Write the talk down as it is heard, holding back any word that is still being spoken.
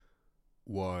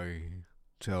Why?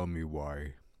 Tell me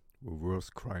why. The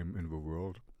worst crime in the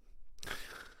world?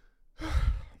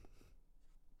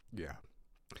 Yeah.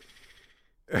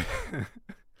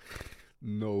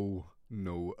 No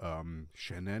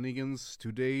shenanigans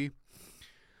today.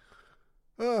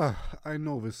 I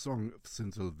know this song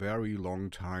since a very long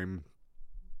time,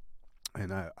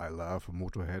 and I love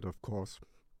Motorhead, of course.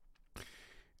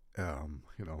 Um,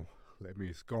 you know, Lemmy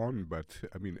is gone, but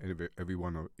I mean,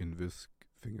 everyone in this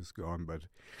thing is gone. But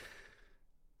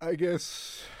I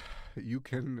guess you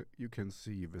can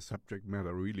see the subject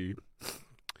matter really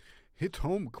hit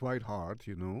home quite hard.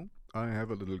 I have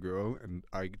a little girl, and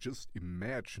I just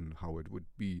imagine how it would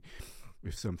be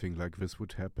if something like this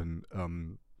would happen.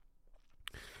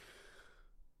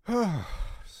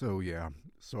 So yeah,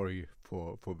 sorry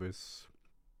for this.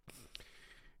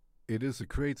 It is a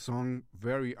great song,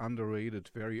 very underrated,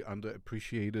 very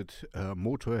underappreciated.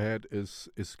 Motorhead is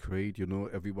great,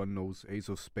 Everyone knows Ace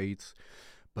of Spades,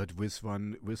 but this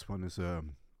one is a.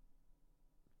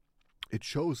 It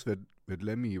shows that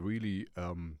Lemmy really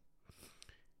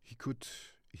he could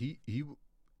he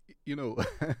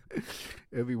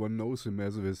everyone knows him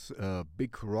as this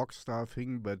big rock star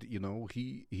thing, but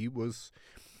he was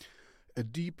a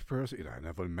deep person. I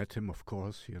never met him, of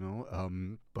course,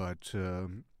 but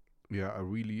yeah, I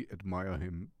really admire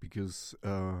him because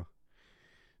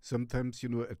sometimes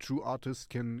a true artist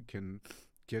can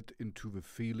get into the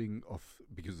feeling of,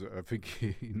 because I think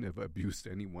he never abused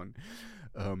anyone.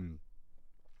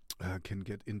 Can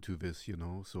get into this,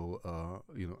 So,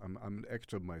 I'm an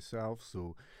actor myself,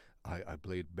 so I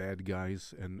played bad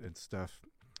guys and stuff,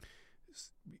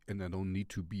 and I don't need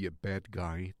to be a bad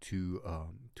guy to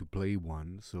play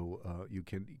one. So you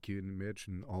can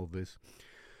imagine all this.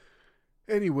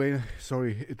 Anyway,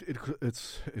 sorry,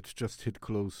 it just hit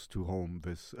close to home,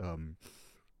 this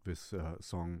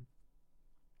song.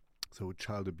 So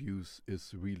child abuse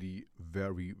is really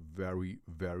very, very,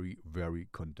 very, very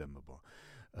condemnable.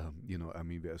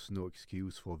 There's no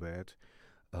excuse for that.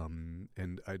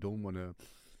 And I don't want to,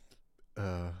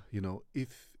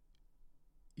 if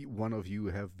one of you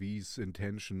have these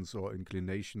intentions or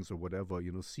inclinations or whatever,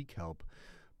 seek help.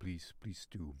 Please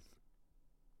do.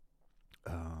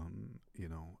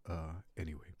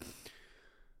 Anyway.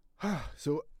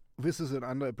 So this is an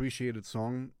underappreciated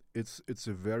song. It's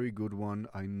a very good one.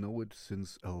 I know it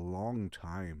since a long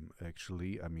time,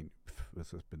 actually. I mean,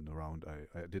 this has been around.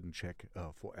 I didn't check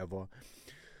forever.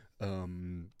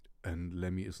 And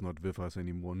Lemmy is not with us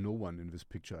anymore. No one in this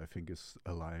picture, I think, is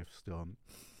alive still.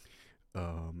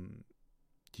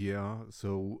 Yeah.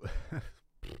 So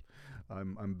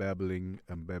I'm babbling.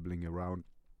 I'm babbling around.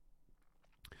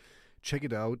 Check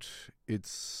it out.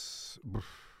 It's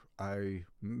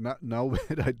now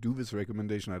that I do this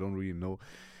recommendation, I don't really know.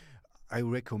 I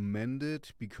recommend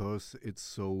it because it's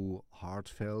so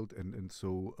heartfelt and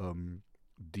so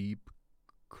deep,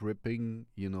 gripping.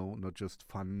 Not just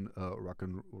fun rock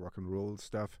and roll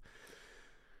stuff.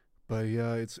 But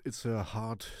yeah, it's a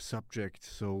hard subject.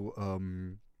 So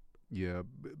yeah,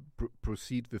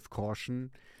 proceed with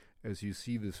caution. As you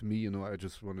see with me, I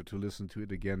just wanted to listen to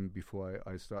it again before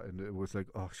I start, and it was like,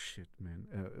 oh shit, man,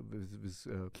 this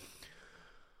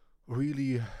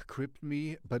really gripped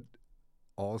me. But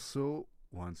also,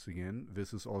 once again,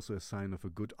 this is also a sign of a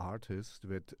good artist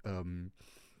that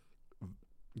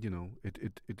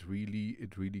it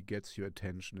really gets your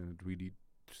attention, and it really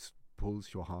just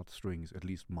pulls your heartstrings. At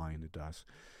least mine, it does.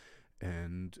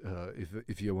 And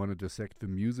if you want to dissect the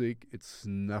music, it's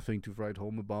nothing to write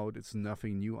home about. It's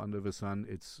nothing new under the sun.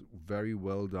 It's very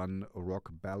well done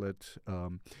rock ballad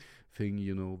thing,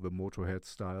 the Motorhead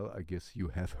style. I guess you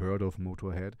have heard of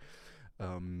Motorhead.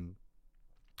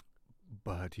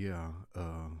 But yeah,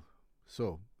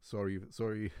 so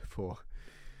sorry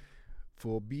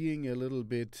for being a little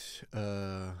bit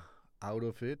out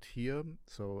of it here.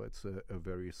 So it's a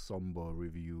very somber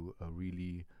review, a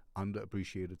really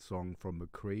underappreciated song from a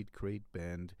great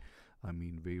band. I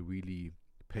mean, they really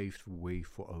paved the way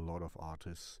for a lot of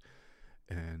artists.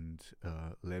 And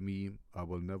Lemmy, I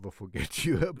will never forget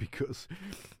you because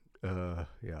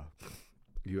yeah,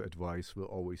 your advice will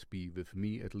always be with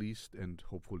me, at least, and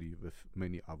hopefully with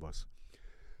many others.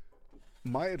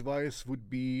 My advice would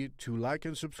be to like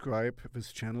and subscribe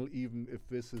this channel, even if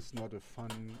this is not a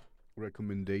fun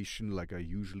recommendation like I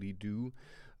usually do.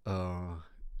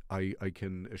 I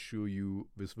can assure you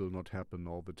this will not happen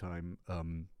all the time.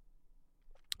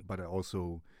 But I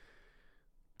also,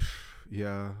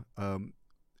 yeah,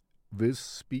 this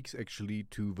speaks actually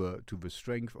to the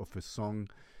strength of the song.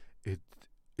 It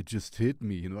just hit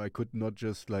me. I could not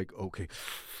just like, okay,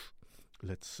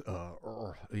 let's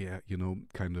yeah, you know,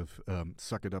 kind of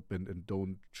suck it up and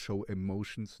don't show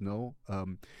emotions. No,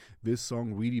 this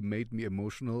song really made me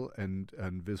emotional, and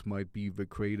this might be the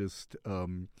greatest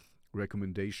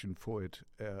recommendation for it,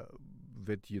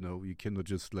 that, you know, you cannot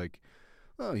just like,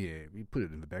 oh yeah, we put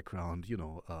it in the background, you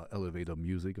know, elevator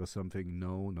music or something.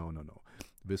 No, no, no, no.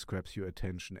 This grabs your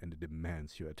attention and it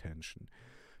demands your attention.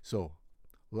 So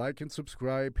like and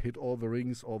subscribe, hit all the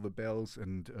rings, all the bells,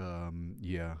 and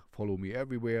yeah, follow me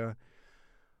everywhere.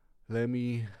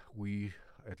 Lemmy,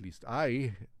 at least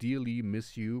I, dearly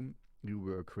miss you. You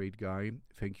were a great guy.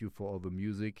 Thank you for all the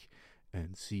music,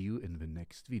 and see you in the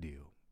next video.